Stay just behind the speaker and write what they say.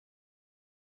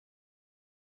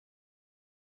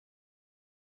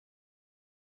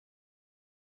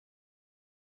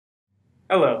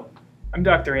Hello, I'm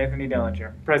Dr. Anthony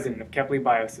Dellinger, President of Kepley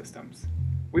BioSystems.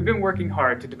 We've been working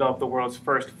hard to develop the world's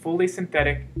first fully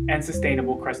synthetic and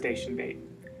sustainable crustacean bait.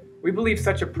 We believe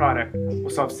such a product will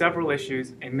solve several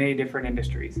issues in many different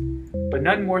industries, but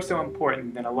none more so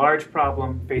important than a large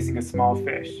problem facing a small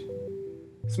fish.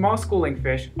 Small schooling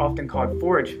fish, often called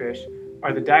forage fish,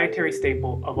 are the dietary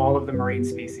staple of all of the marine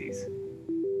species.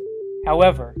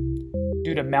 However,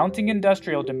 due to mounting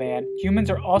industrial demand, humans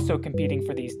are also competing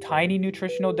for these tiny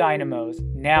nutritional dynamos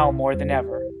now more than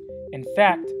ever. In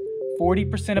fact,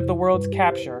 40% of the world's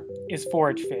capture is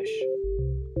forage fish.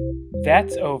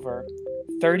 That's over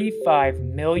 35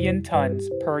 million tons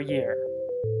per year.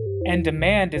 And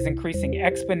demand is increasing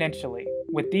exponentially,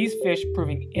 with these fish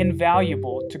proving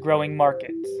invaluable to growing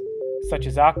markets, such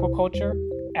as aquaculture,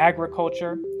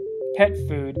 agriculture, pet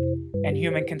food, and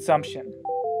human consumption.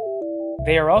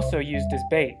 They are also used as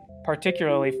bait,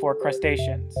 particularly for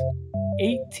crustaceans.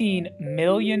 18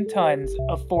 million tons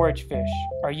of forage fish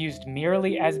are used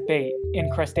merely as bait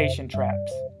in crustacean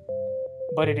traps.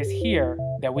 But it is here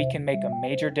that we can make a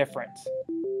major difference.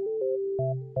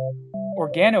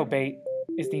 OrganoBait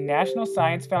is the National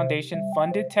Science Foundation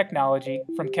funded technology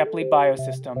from Kepley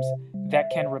BioSystems that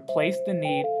can replace the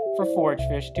need for forage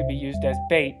fish to be used as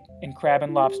bait in crab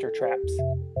and lobster traps.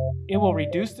 It will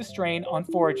reduce the strain on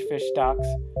forage fish stocks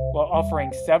while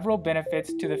offering several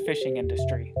benefits to the fishing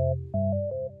industry.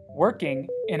 Working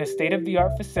in a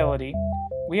state-of-the-art facility,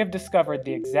 we have discovered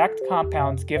the exact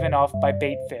compounds given off by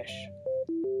bait fish.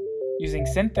 Using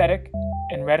synthetic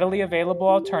and readily available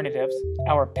alternatives,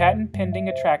 our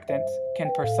patent-pending attractants can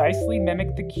precisely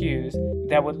mimic the cues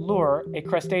that would lure a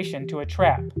crustacean to a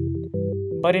trap,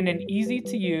 but in an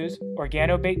easy-to-use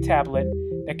OrganoBait tablet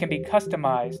that can be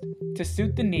customized to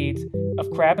suit the needs of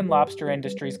crab and lobster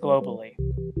industries globally.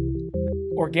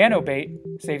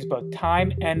 OrganoBait saves both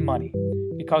time and money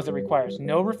because it requires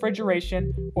no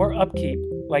refrigeration or upkeep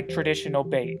like traditional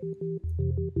bait.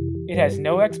 It has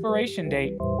no expiration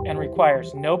date and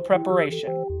requires no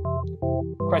preparation.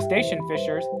 Crustacean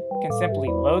fishers can simply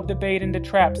load the bait into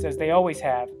traps as they always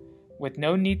have, with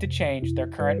no need to change their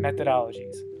current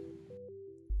methodologies.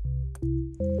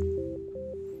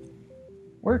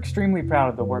 We're extremely proud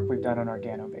of the work we've done on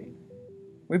OrganoBait.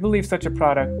 We believe such a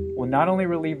product will not only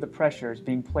relieve the pressures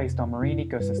being placed on marine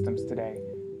ecosystems today,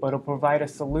 but will provide a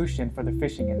solution for the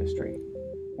fishing industry,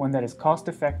 one that is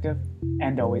cost-effective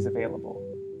and always available.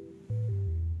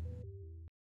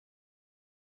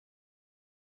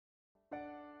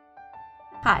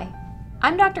 Hi,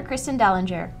 I'm Dr. Kristen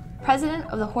Dellinger, President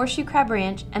of the Horseshoe Crab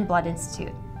Ranch and Blood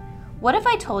Institute. What if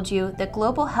I told you that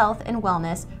global health and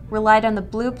wellness relied on the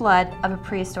blue blood of a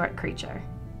prehistoric creature?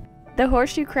 The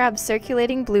horseshoe crab's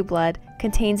circulating blue blood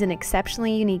contains an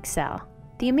exceptionally unique cell,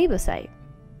 the amoebocyte.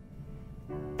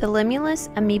 The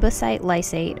Limulus amoebocyte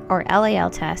lysate, or LAL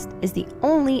test, is the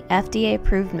only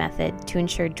FDA-approved method to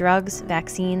ensure drugs,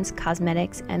 vaccines,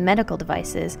 cosmetics, and medical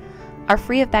devices are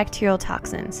free of bacterial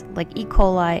toxins like E.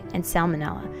 coli and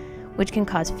Salmonella, which can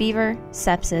cause fever,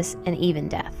 sepsis, and even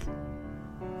death.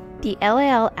 The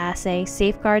LAL assay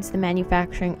safeguards the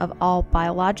manufacturing of all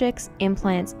biologics,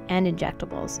 implants, and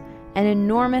injectables. An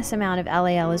enormous amount of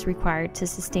LAL is required to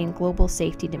sustain global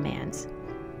safety demands.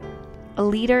 A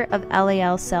liter of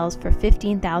LAL sells for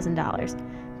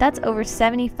 $15,000. That's over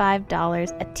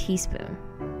 $75 a teaspoon.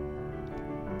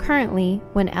 Currently,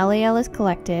 when LAL is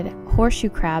collected, horseshoe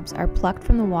crabs are plucked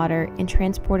from the water and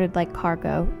transported like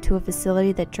cargo to a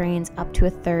facility that drains up to a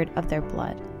third of their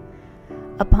blood.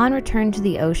 Upon return to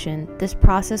the ocean, this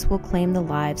process will claim the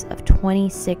lives of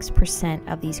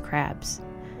 26% of these crabs.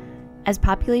 As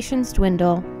populations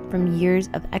dwindle from years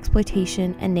of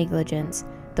exploitation and negligence,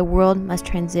 the world must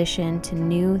transition to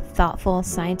new, thoughtful,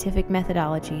 scientific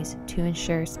methodologies to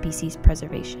ensure species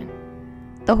preservation.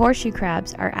 The horseshoe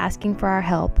crabs are asking for our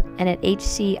help, and at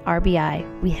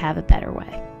HCRBI, we have a better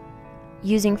way.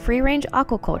 Using free-range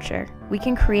aquaculture, we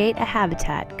can create a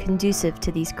habitat conducive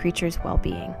to these creatures'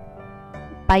 well-being.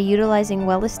 By utilizing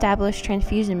well-established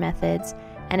transfusion methods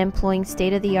and employing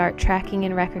state-of-the-art tracking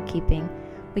and record-keeping,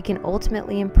 we can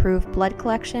ultimately improve blood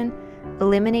collection,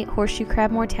 eliminate horseshoe crab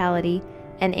mortality,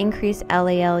 and increase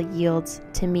LAL yields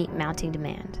to meet mounting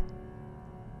demand.